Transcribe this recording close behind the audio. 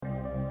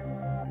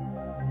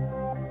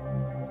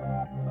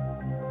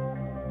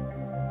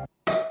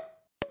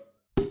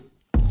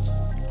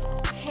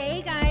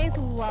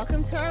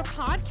welcome to our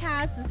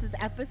podcast. This is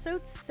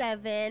episode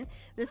 7.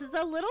 This is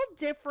a little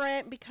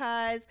different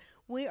because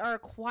we are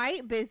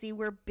quite busy.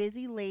 We're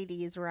busy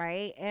ladies,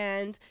 right?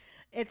 And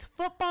it's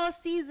football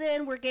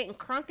season. We're getting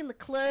crunk in the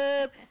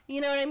club.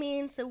 You know what I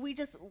mean? So we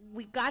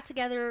got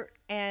together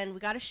and we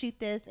got to shoot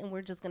this, and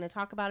we're just going to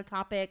talk about a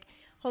topic.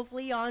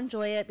 Hopefully y'all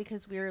enjoy it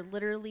because we're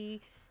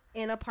literally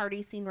in a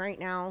party scene right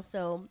now.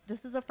 So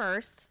this is a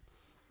first.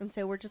 And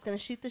so we're just going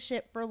to shoot the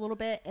shit for a little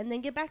bit and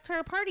then get back to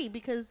our party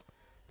because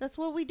that's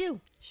what we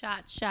do.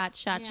 Shot.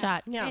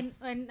 Yeah.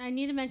 And I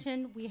need to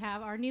mention, we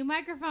have our new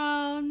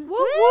microphones. Woo,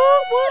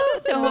 woo, woo.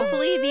 So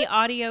hopefully the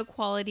audio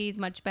quality is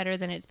much better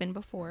than it's been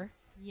before.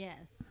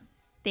 Yes.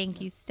 Thank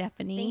you,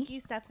 Stephanie. Thank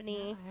you,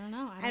 Stephanie. I don't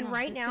know. And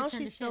right now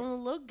she's feeling a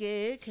little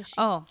good because she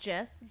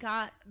just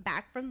got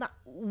back from the...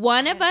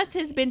 One of us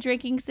has been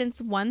drinking since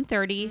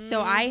 1:30,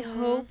 so I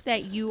hope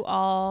that you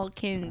all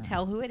can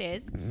tell who it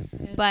is.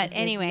 But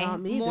anyway,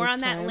 more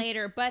on that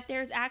later. But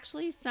there's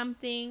actually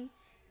something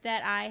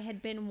that I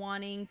had been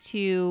wanting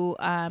to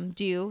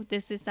do.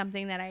 This is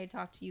something that I had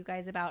talked to you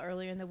guys about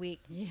earlier in the week.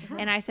 Yeah.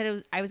 And I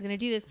said I was going to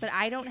do this, but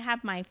I don't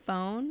have my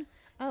phone,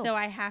 so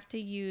I have to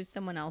use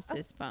someone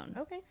else's phone.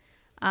 Okay.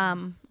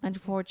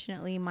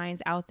 Unfortunately,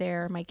 mine's out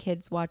there. My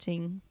kid's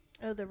watching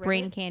the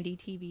Brain Candy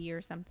TV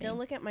or something. Don't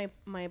look at my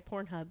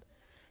Pornhub.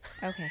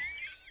 Okay.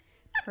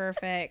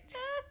 Perfect.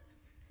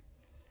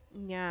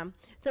 Yeah.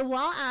 So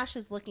while Ash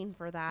is looking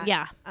for that,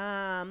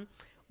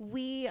 what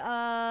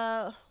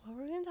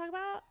were we going to talk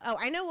about? Oh,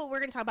 I know what we're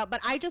going to talk about, but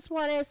I just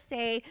want to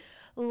say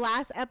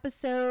last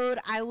episode,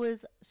 I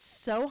was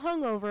so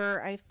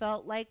hungover. I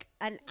felt like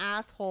an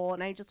asshole,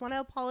 and I just want to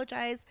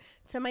apologize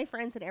to my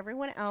friends and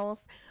everyone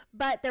else.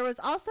 But there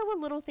was also a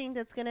little thing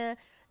that's going to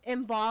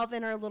involve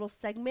in our little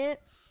segment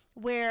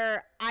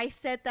where I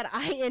said that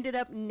I ended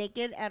up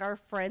naked at our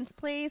friend's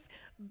place,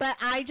 but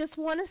I just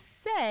want to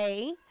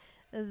say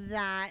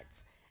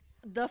that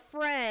the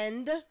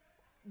friend,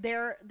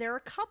 they're a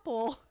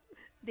couple.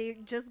 They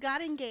just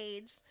got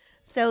engaged,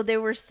 so they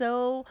were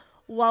so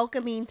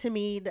welcoming to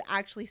me to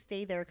actually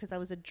stay there because I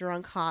was a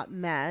drunk hot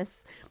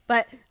mess.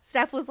 But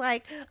Steph was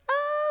like,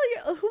 "Oh,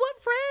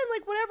 what friend?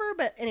 Like whatever."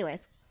 But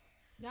anyways,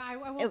 no, I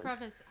will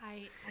preface.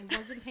 I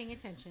wasn't paying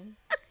attention,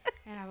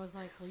 and I was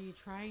like, "Were you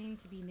trying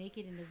to be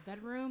naked in his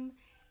bedroom?"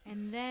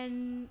 And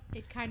then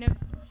it kind of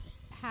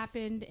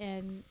happened,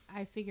 and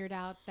I figured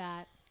out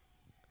that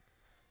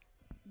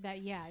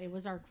it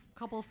was our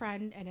couple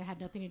friend, and it had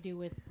nothing to do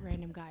with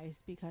random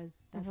guys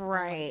because that's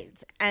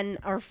right, and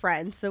our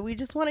friends. So we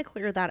just want to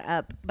clear that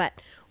up. But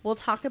we'll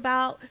talk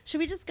about. Should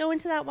we just go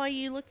into that while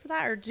you look for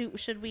that, or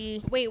should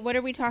we? Wait, what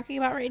are we talking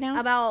about right now?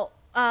 About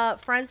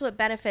friends with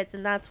benefits,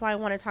 and that's why I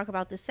want to talk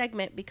about this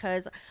segment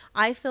because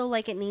I feel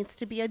like it needs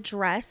to be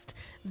addressed.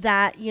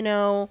 That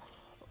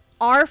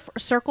our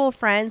circle of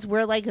friends,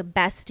 we're like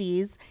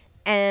besties,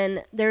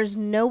 and there's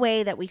no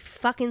way that we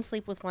fucking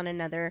sleep with one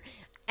another.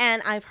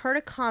 And I've heard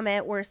a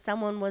comment where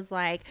someone was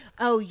like,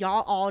 "Oh,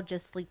 y'all all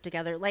just sleep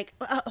together." Like,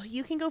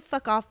 you can go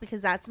fuck off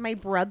because that's my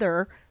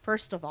brother,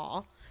 first of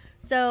all.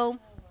 So,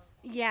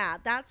 yeah,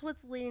 that's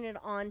what's leading it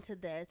on to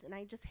this. And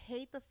I just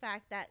hate the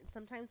fact that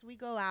sometimes we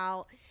go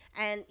out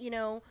and,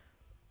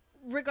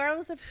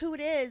 regardless of who it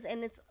is,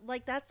 and it's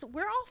like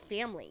we're all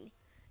family.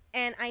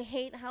 And I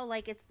hate how,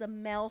 like, it's the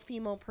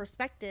male-female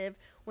perspective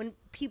when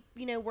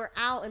people, we're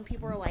out and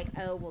people are like,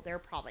 "Oh, well, they're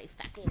probably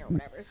fucking or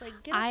whatever." It's like,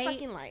 get a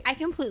fucking life. I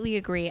completely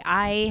agree.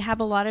 I have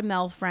a lot of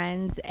male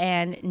friends,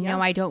 and no,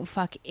 I don't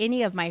fuck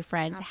any of my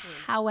friends.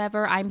 Absolutely.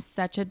 However, I'm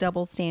such a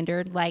double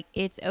standard. Like,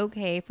 it's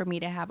okay for me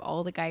to have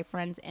all the guy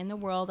friends in the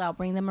world. I'll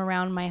bring them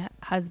around my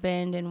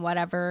husband and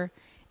whatever.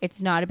 It's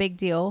not a big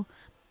deal.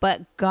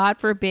 But God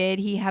forbid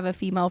he have a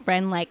female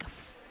friend. Like,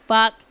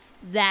 fuck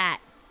that.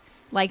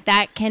 Like,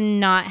 that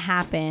cannot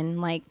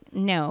happen. Like,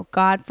 no.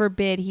 God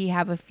forbid he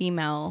have a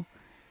female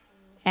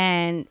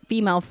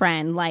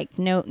friend. Like,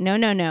 no.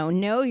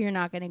 No, you're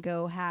not going to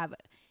go have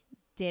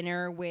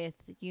dinner with,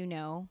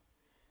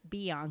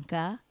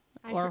 Bianca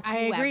or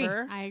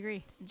whoever. I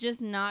agree. It's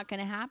just not going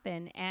to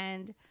happen.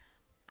 And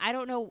I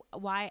don't know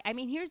why. I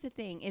mean, here's the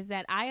thing is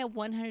that I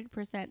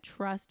 100%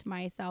 trust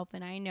myself,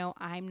 and I know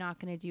I'm not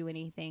going to do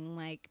anything.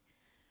 Like,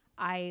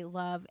 I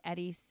love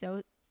Eddie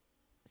so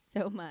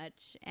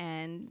much,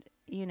 and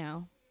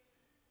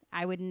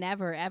I would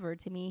never ever,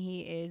 to me he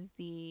is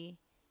the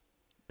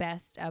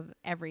best of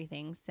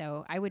everything,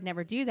 so I would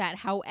never do that.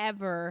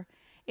 However,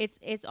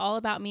 it's all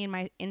about me and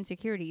my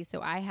insecurities,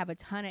 so I have a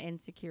ton of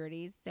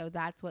insecurities, so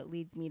that's what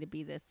leads me to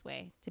be this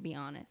way, to be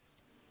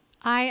honest.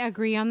 I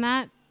agree on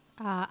that.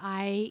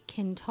 I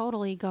can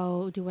totally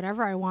go do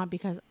whatever I want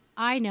because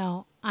I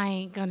know I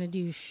ain't gonna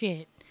do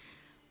shit,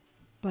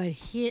 but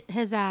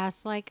his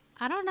ass, like,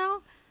 I don't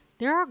know.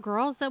 There are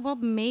girls that will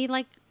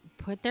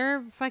put their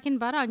fucking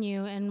butt on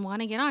you and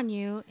want to get on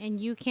you, and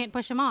you can't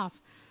push them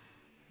off,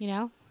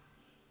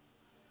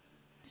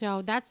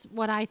 So that's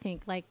what I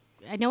think. Like,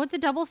 I know it's a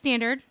double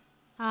standard.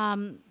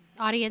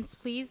 Audience,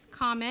 please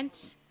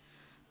comment.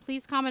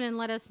 Please comment and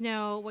let us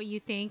know what you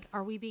think.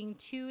 Are we being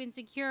too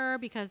insecure?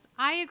 Because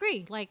I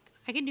agree. Like,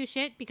 I can do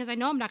shit because I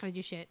know I'm not going to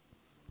do shit.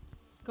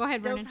 Go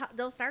ahead, Brennan.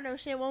 Don't start no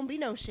shit, won't be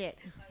no shit.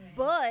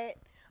 But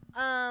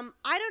I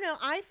don't know.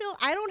 I feel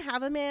I don't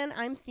have a man.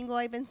 I'm single.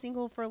 I've been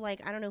single for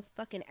like, I don't know,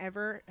 fucking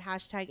ever.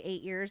 #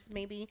 8 years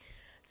maybe.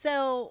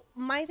 So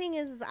my thing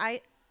is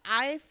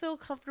I feel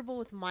comfortable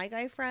with my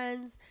guy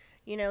friends.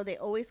 You know, they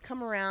always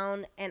come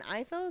around, and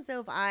I feel as though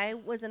if I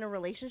was in a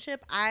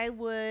relationship, I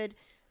would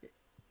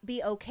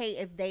be okay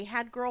if they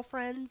had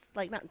girlfriends,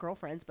 like not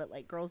girlfriends, but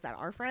like girls that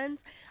are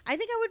friends. I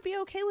think I would be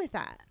okay with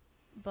that.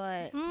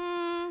 But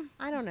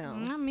I don't know.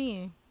 Not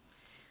me.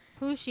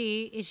 Who's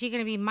she? Is she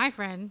going to be my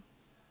friend?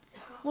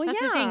 Well, that's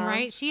the thing,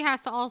 right? She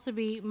has to also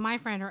be my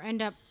friend or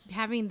end up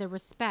having the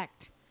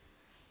respect.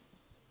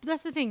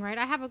 That's the thing, right?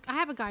 I have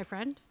a guy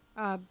friend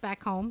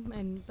back home,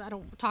 and I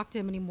don't talk to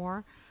him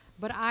anymore.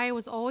 But I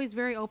was always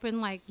very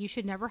open, like, you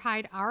should never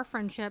hide our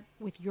friendship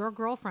with your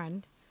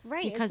girlfriend.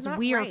 Right. Because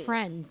we are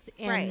friends.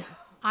 And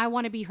I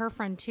want to be her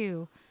friend,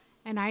 too.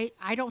 And I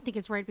don't think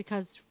it's right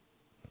because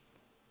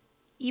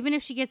even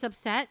if she gets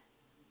upset,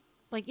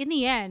 like, in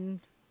the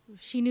end,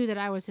 she knew that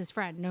I was his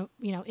friend. No,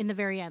 you know, in the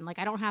very end. Like,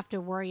 I don't have to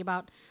worry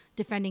about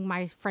defending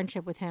my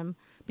friendship with him.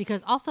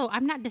 Because also,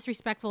 I'm not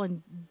disrespectful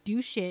and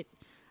do shit.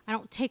 I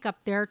don't take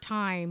up their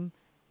time.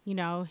 You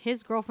know,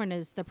 his girlfriend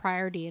is the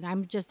priority, and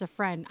I'm just a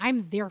friend.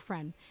 I'm their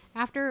friend.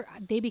 After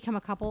they become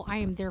a couple, I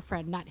am their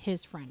friend, not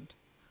his friend.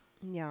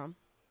 Yeah.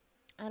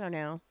 I don't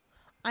know.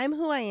 I'm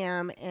who I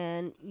am,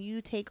 and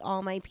you take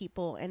all my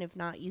people, and if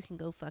not, you can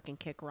go fucking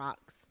kick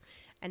rocks.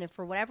 And if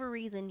for whatever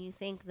reason you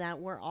think that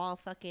we're all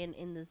fucking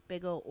in this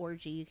big old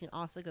orgy, you can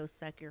also go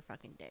suck your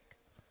fucking dick.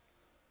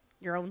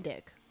 Your own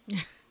dick.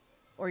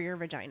 Or your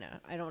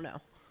vagina. I don't know.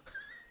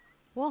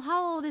 Well,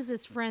 how old is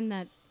this friend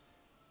that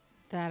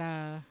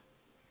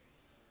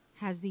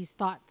has these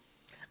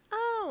thoughts?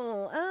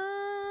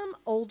 Oh,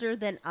 older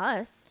than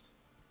us.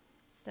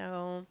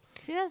 So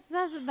see,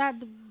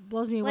 that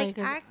blows me away. Like,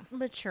 act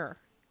mature.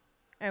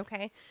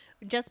 Okay,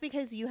 just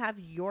because you have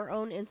your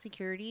own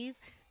insecurities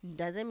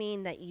doesn't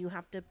mean that you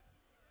have to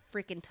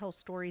freaking tell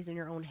stories in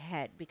your own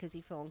head because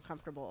you feel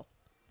uncomfortable.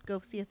 Go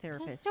see a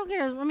therapist. Don't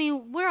get us. I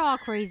mean, we're all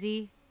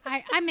crazy.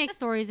 I make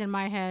stories in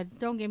my head.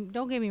 Don't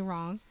get me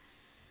wrong.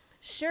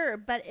 Sure,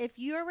 but if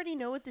you already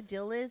know what the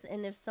deal is,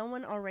 and if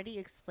someone already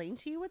explained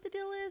to you what the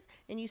deal is,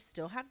 and you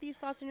still have these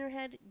thoughts in your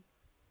head,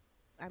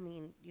 I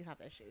mean, you have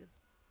issues.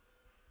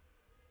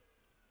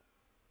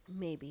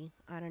 Maybe.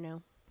 I don't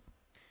know.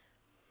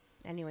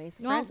 Anyways,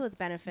 friends with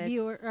benefits.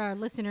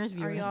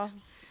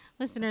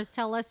 Listeners,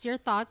 tell us your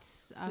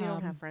thoughts. We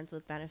don't have friends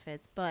with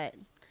benefits, but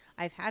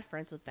I've had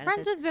friends with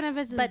benefits. Friends with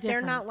benefits is but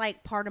different. They're not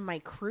like part of my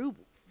crew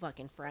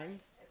fucking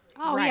friends.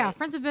 Oh, right. Yeah.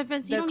 Friends with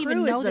benefits, you don't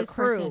even know this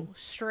person.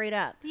 Straight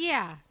up.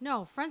 Yeah.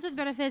 No, friends with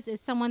benefits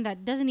is someone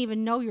that doesn't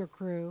even know your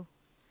crew.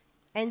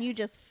 And you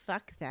just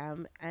fuck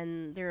them,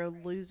 and they're a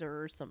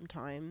loser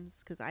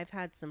sometimes. Because I've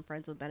had some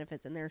friends with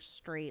benefits, and they're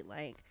straight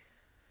like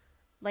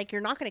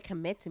you're not going to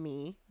commit to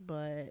me,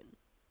 but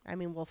I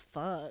mean, we'll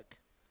fuck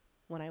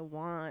when I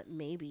want,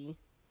 maybe.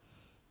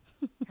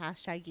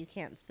 # you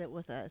can't sit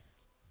with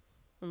us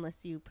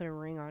unless you put a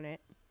ring on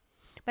it.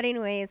 But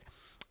anyways,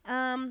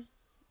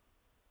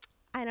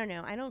 I don't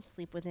know. I don't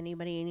sleep with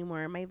anybody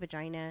anymore. My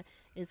vagina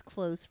is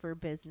closed for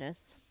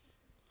business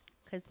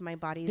because my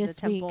body is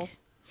a temple.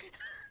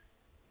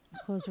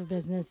 It's closed for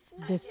business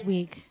this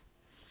week.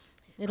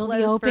 It'll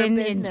be open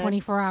in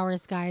 24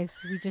 hours,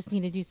 guys. We just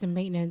need to do some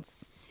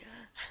maintenance.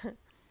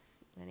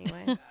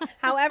 Anyway.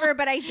 However,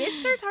 but I did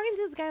start talking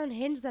to this guy on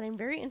Hinge that I'm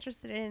very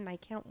interested in, and I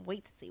can't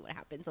wait to see what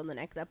happens on the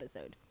next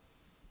episode.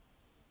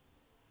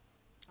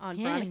 On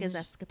Hinge. Veronica's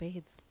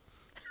Escapades.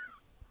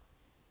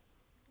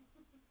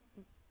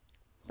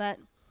 But,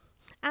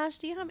 Ash,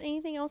 do you have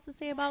anything else to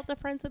say about the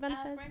Friends with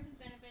Benefits? Friends with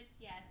Benefits,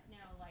 yes. No,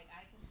 like,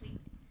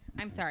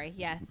 I'm sorry,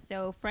 yes.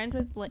 So, Friends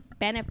with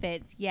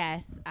Benefits,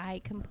 yes. I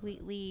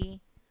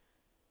completely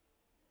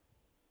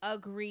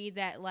agree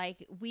that,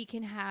 like, we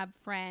can have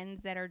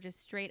friends that are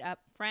just straight up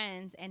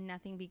friends and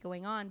nothing be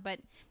going on. But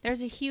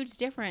there's a huge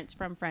difference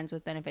from Friends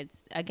with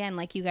Benefits. Again,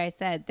 like you guys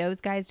said,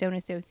 those guys don't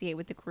associate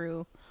with the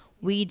crew.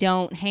 We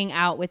don't hang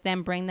out with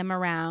them, bring them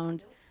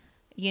around.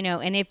 You know,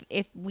 and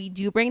if we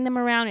do bring them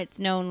around, it's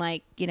known,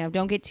 like, you know,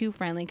 don't get too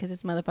friendly because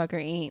this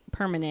motherfucker ain't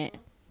permanent.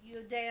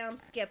 You damn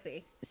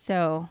Skippy.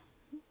 So,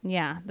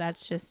 yeah,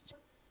 that's just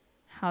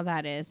how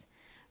that is.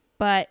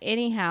 But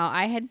anyhow,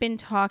 I had been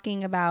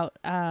talking about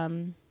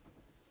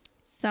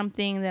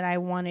something that I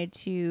wanted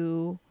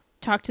to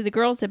talk to the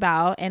girls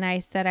about, and I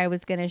said I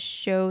was going to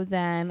show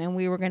them, and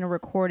we were going to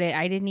record it.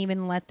 I didn't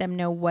even let them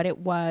know what it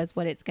was,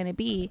 what it's going to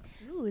be.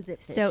 Ooh, is it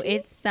fishy? So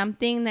it's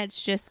something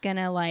that's just going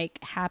to,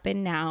 like,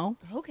 happen now.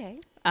 Okay.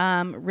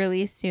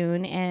 Really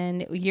soon,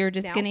 and you're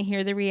just going to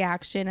hear the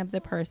reaction of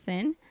the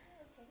person.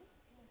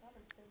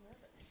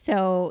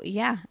 So,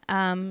 yeah,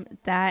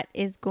 that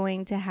is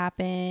going to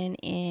happen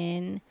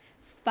in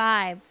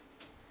 5,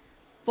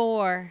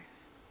 4,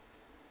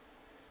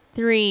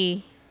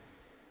 3,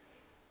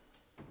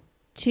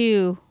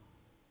 2,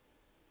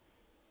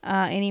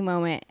 any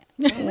moment.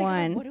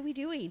 1. What are we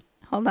doing?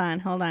 Hold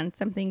on.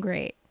 Something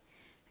great.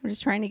 I'm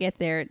just trying to get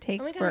there. It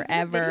takes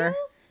forever.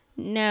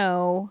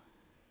 No,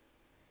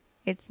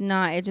 it's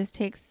not. It just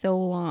takes so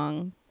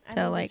long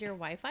to like. Does your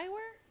Wi-Fi work?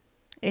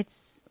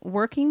 It's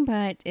working,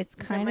 but it's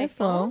kind of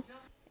slow. phone?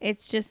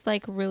 It's just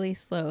like really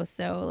slow.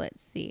 So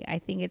let's see. I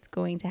think it's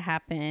going to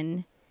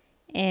happen.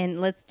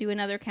 And let's do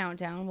another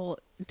countdown. We'll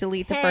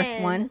delete the first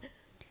one.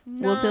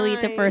 We'll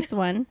delete the first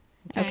one.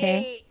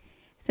 Okay.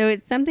 So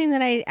it's something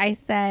that I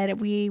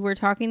said. We were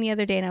talking the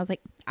other day, and I was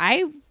like,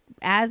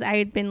 as I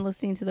had been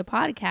listening to the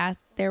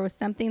podcast, there was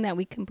something that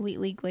we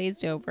completely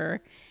glazed over,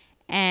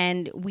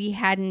 and we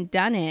hadn't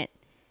done it.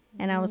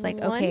 And I was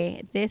like,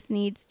 okay, this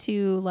needs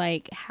to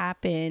like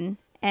happen.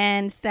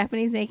 And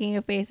Stephanie's making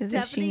a face as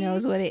if she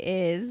knows what it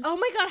is. Oh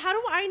my God, how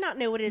do I not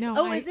know what it is?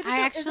 No, is it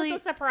a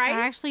surprise?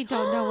 I actually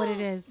don't know what it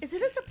is. Is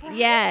it a surprise?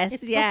 Yes,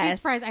 It's supposed to be a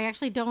surprise. I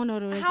actually don't know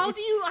what it is. How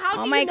do you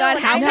Oh my God,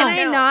 know? how can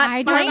I not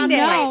I find don't it?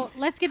 know.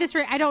 Let's get this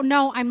right. I don't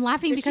know. I'm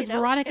laughing Does she because know?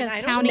 Veronica's And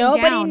I don't counting know.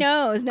 Nobody down.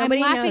 knows.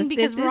 Nobody I'm laughing knows.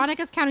 because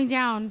Veronica's counting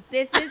down.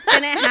 This is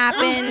going to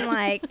happen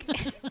like...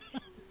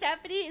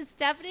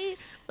 Stephanie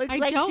looks I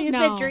like don't she's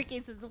know. been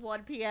drinking since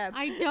 1 p.m.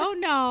 I don't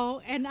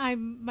know, and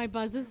my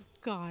buzz is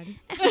gone.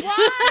 Why?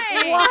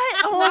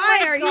 What? Oh Why?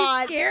 my Are you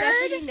God, scared?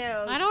 Stephanie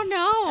knows. I don't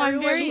know. I'm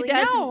Everyone very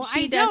doesn't- no.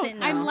 she I doesn't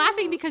don't. I'm know.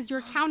 laughing because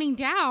you're counting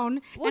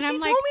down, Well, and she I'm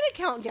told like, me to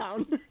count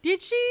down.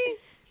 did she?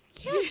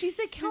 Yeah, she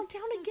said count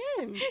down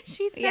again.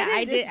 She said Yeah,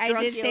 I it. did. I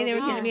did say there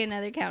was over going to here. be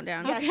another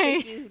countdown. Yes,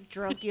 Okay. thank you,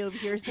 drunkie over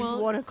here since Well,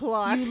 1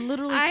 o'clock. You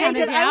literally I Hey, counted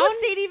did down. Iowa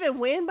State even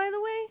win, by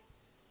the way?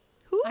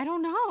 I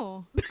don't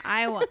know.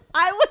 Iowa.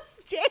 Iowa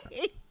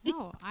State.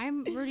 No,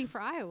 I'm rooting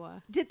for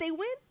Iowa. Did they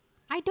win?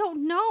 I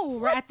don't know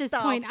What at this the-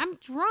 point. I'm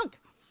drunk.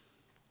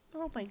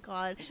 Oh my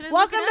God. Should I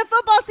Welcome look it to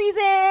football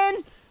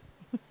season.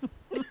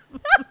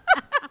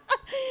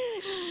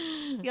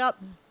 Yep.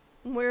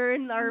 We're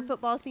in our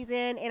football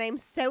season, and I'm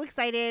so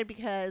excited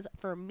because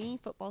for me,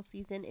 football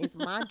season is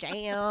my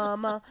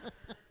jam.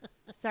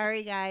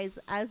 Sorry, guys.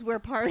 As we're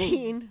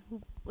partying,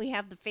 we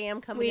have the fam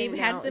coming in. We've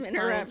now. had some It's fine.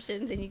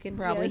 interruptions, and you can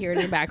probably Yes. hear it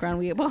in the background.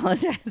 We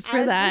apologize for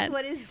As that. This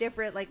one is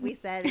different, like we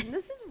said, and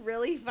this is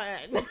really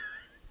fun.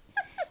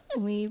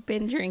 We've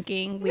been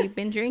drinking. We've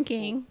been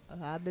drinking.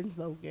 I've been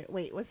smoking.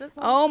 Wait, what's that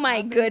song? Oh my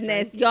I've been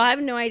goodness. drinking. Y'all have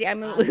no idea.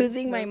 I'm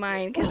losing my smoking.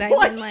 mind because I've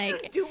What been are you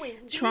like doing?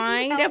 Do you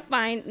trying need to help?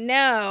 find.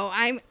 No,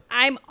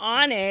 I'm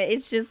on it.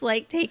 It's just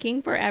like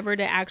taking forever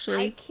to I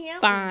actually can't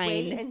find.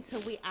 wait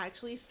until we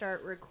actually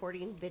start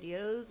recording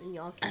videos and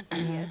y'all can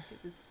see us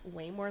because it's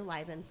way more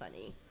live and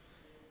funny.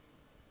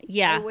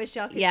 Yeah. I wish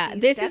y'all could Yeah. see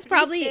This Stephanie's is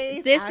probably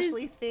face, this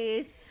Ashley's is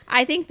face.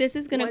 I think this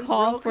is going to One's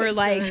call real for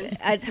like concerned.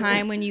 a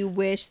time when you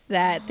wish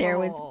that there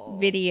was Oh.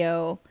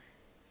 video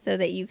so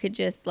that you could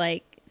just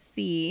like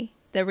see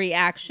the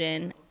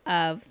reaction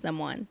of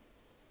someone.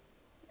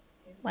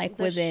 Like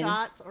The within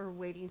shots are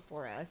waiting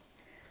for us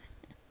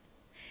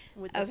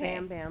with the Okay.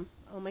 Bam Bam.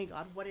 Oh my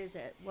God, what is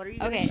it? What are you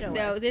going to Okay, show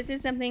so us? this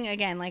is something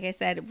again, like I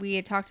said, we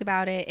had talked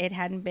about it. It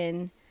hadn't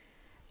been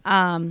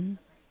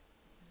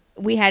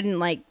we hadn't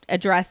like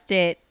addressed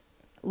it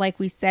like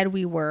we said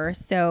we were.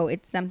 So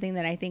it's something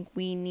that I think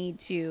we need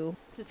to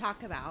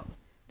talk about.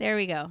 There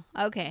we go.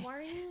 Okay. Why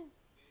are you?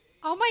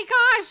 Oh my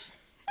gosh!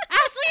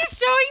 Ashley is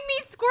showing me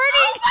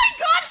squirting. Oh my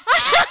God!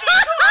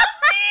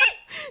 Ashley,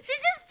 She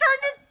just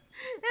turned it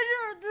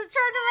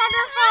on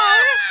her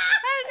phone,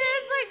 and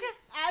there's like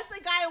as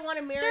the guy I want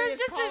to marry, there's is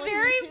just a calling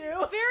very me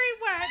too. very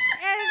wet,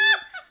 and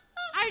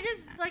I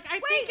just like I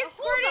think it's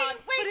hold squirting, on.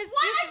 Wait, but it's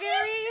what? just I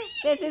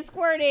very. This is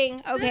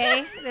squirting.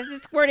 Okay. This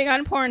is squirting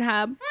on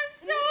Pornhub. I'm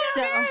so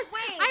So- embarrassed.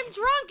 Wait. I'm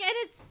drunk, and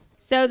it's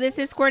So this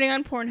is squirting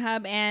on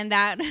Pornhub, and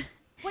that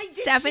Wait,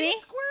 did Stephanie? she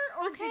squirt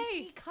or did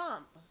Okay. he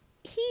come?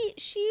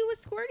 she was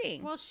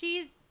squirting. well,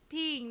 she's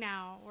peeing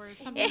now, or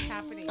something's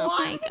happening. Oh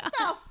my What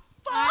God.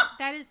 the fuck?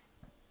 That is,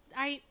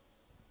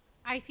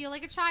 I feel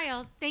like a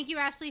child. Thank you,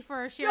 Ashley,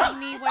 for sharing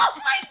me Oh what.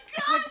 my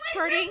God! what's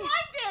squirting.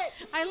 Rewind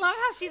it. I love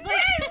how she's like.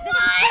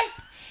 What?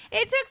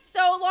 It took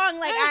so long.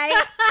 Like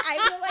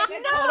I feel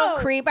like a total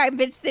creep. I've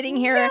been sitting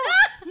here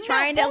No,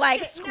 trying to bullshit.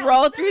 like No,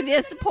 scroll no, through no,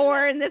 this no, no,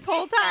 porn no. this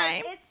whole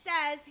time. It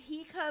says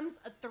he comes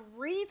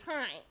 3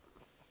 times.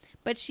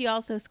 But she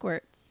also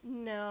squirts.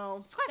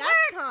 No, Squirt,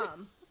 that's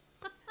calm.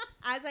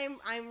 As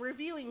I'm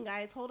reviewing,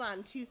 guys, hold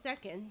on 2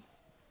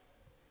 seconds.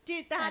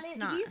 Dude, That's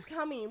not- he's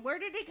coming. Where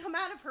did it come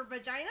out of her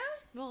vagina?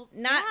 Well,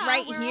 Not yeah,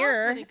 right where else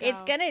here. would it go?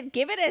 It's gonna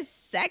give it a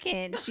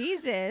second.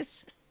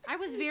 Jesus. I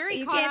was very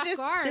You caught can't off just-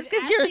 guard. just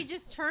 'cause Ashley you're-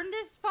 just turned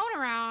this phone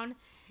around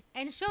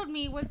and showed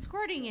me what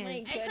squirting is. my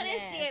I couldn't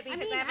see it because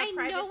I, mean, have a I know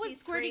privacy what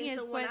squirting screen,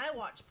 is, so when but- I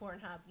watch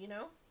Pornhub, you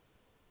know?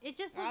 It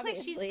just looks like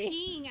she's Obviously.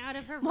 peeing out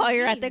of her. While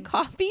you're at the vagine.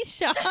 coffee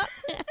shop.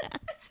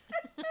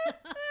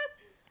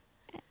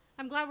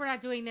 I'm glad we're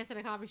not doing this at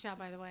a coffee shop,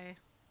 by the way.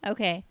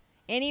 Okay.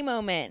 Any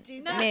moment.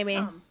 Dude, No. that's Maybe.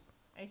 cum.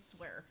 I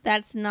swear.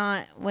 That's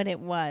not what it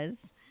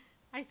was.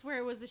 I swear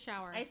it was a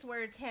shower. I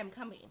swear it's him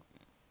coming.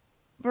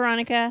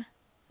 Veronica,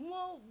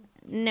 Well,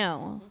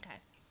 no. okay.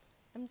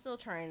 I'm still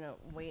trying to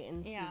wait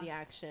and see Yeah. the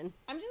action.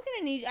 I'm just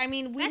gonna need. I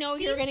mean, we That know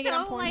you're gonna seems get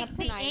on so, Pornhub like,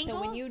 the tonight. So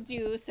when angles- you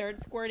do, start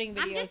squirting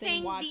videos I'm just and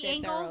saying watch the it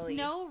angles. thoroughly.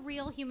 No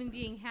real human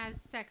being has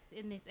sex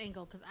in this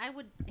angle because I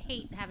would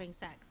hate having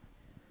sex.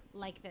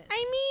 like this.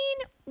 I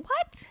mean,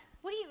 what?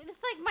 What do you?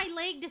 It's like my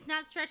leg does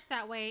not stretch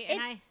that way, and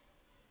I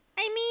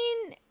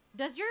mean,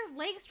 does your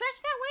leg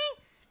stretch that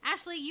way?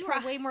 Ashley, you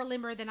are way more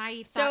limber than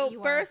I thought you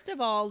were. So first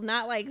of all,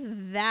 not like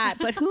that,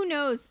 but who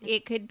knows?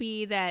 It could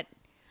be that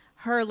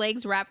her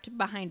legs wrapped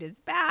behind his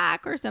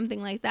back or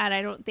something like that.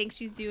 I don't think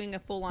she's doing a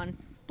full-on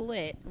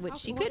split, which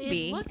she could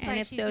be. Looks and like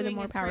if she's so, the doing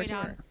more a power to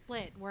straight-on her.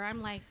 split, where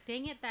I'm like,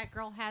 dang it, that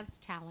girl has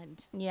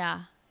talent.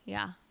 Yeah,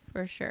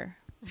 for sure.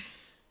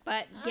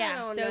 But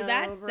yeah, so know,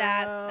 that's bro.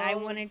 that. I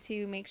wanted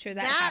to make sure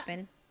that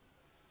happened.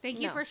 Thank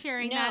you for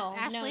sharing No,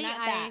 that, Ashley.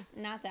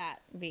 not that,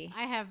 V.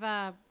 I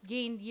have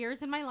gained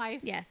years in my life.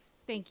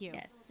 Yes. Thank you.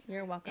 Yes,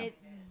 you're welcome. It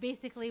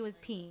basically was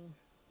peeing.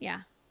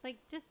 Yeah. Like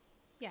just,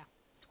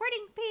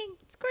 squirting, peeing.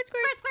 Squirt.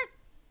 Squirt.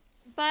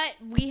 But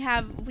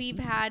we've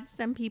had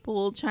some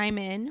people chime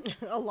in.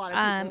 A lot of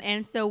people.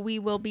 And so we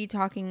will be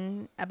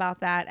talking about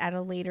that at a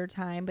later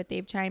time, but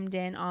they've chimed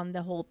in on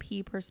the whole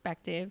pee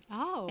perspective.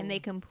 Oh. And they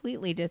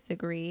completely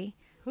disagree.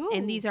 Who?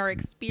 And these are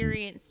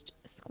experienced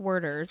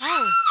squirters. Oh.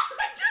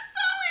 I just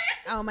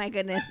saw it. Oh my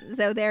goodness.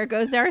 So there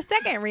goes our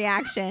second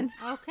reaction.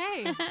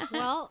 Okay.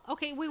 Well,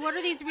 okay. Wait, what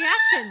are these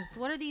reactions?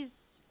 What are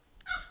these?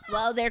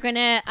 Well, they're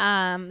gonna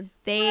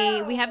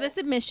we have the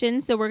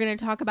submission, so we're gonna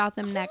talk about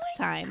them next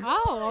time.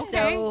 Oh, okay.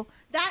 So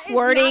That is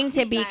squirting not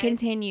to pee, be guys.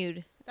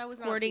 continued. That was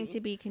not Squirting pee. to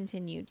be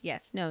continued.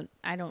 Yes. No,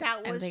 I don't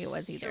think it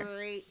was either.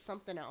 Straight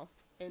something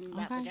else in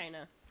that Okay.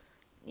 vagina.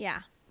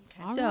 Yeah.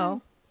 All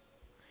So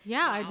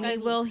yeah, we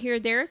will hear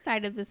their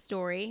side of the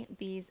story,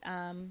 these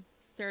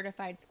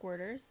certified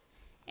squirters,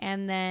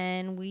 and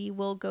then we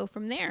will go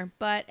from there.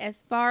 But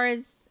as far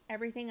as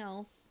everything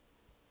else,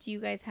 do you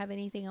guys have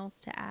anything else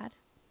to add?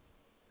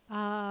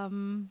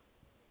 I'm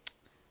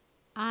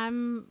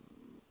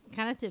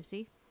kind of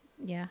tipsy.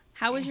 Yeah.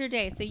 How was your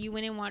day? So you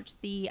went and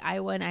watched the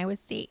Iowa and Iowa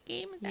State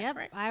game? Is that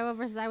correct? Iowa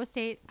versus Iowa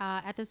State.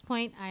 At this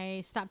point,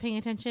 I stopped paying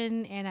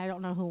attention, and I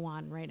don't know who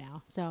won right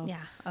now. So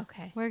Yeah.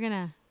 Okay. we're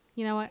gonna,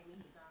 you know what,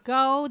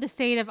 go the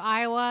state of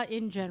Iowa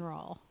in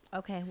general.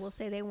 Okay. We'll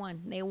say they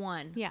won. They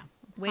won. Yeah.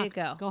 Way to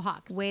go. Go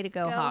Hawks. Way to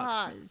go,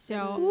 Hawks.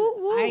 So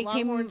Woo. I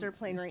Longhorns are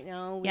playing right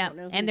now. We Yeah, don't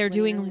know who's and they're winning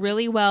doing or losing.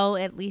 really well.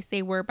 At least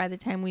they were by the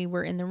time we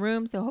were in the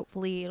room. So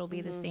hopefully it'll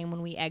be the same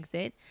when we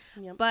exit.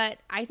 Yep. But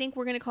I think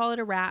we're going to call it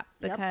a wrap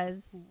Yep.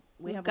 because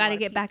We we've have a got lot to of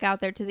get back peeps. out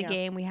there to the Yeah.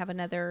 game. We have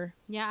another,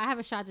 yeah, I have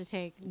a shot to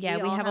take. yeah,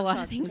 We we all have a have lot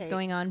of shots to things take.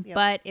 going on. Yep.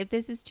 But if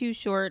this is too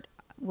short,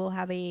 we'll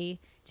have a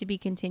to be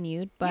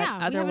continued. But yeah,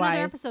 we have otherwise,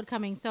 another episode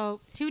coming.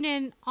 So tune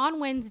in on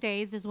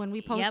Wednesdays is when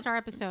we post Yep. our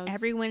episodes.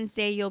 every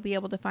Wednesday you'll be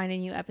able to find a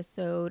new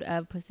episode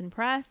of Puss and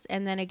Press.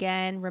 And then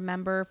again,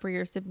 remember for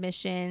your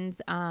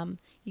submissions,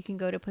 you can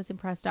go to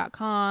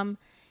pussandpress.com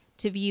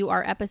to view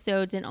our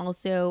episodes and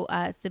also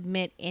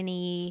submit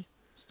any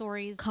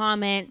stories.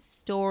 comments,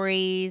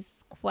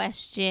 stories,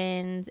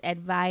 questions,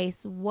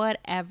 advice,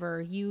 whatever.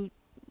 You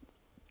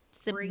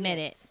submit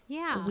it.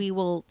 Yeah. We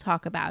will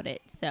talk about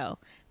it. So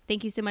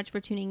thank you so much for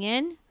tuning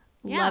in.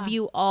 Yeah. Love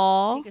you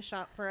all. Take a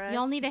shot for us.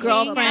 Y'all need to hang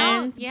out.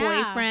 Girlfriends,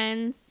 Yeah.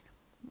 boyfriends,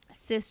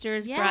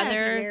 sisters, Yes.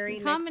 brothers,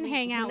 Married Come next and week.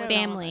 hang out Who with knows?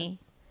 family. all of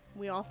us.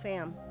 We all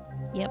fam.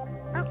 Yep.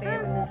 We're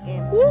fam in this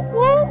game. Woo,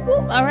 woo,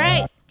 woo. All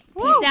right.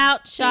 Peace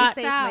out. Stay Shots.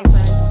 safe, out. my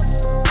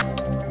friends.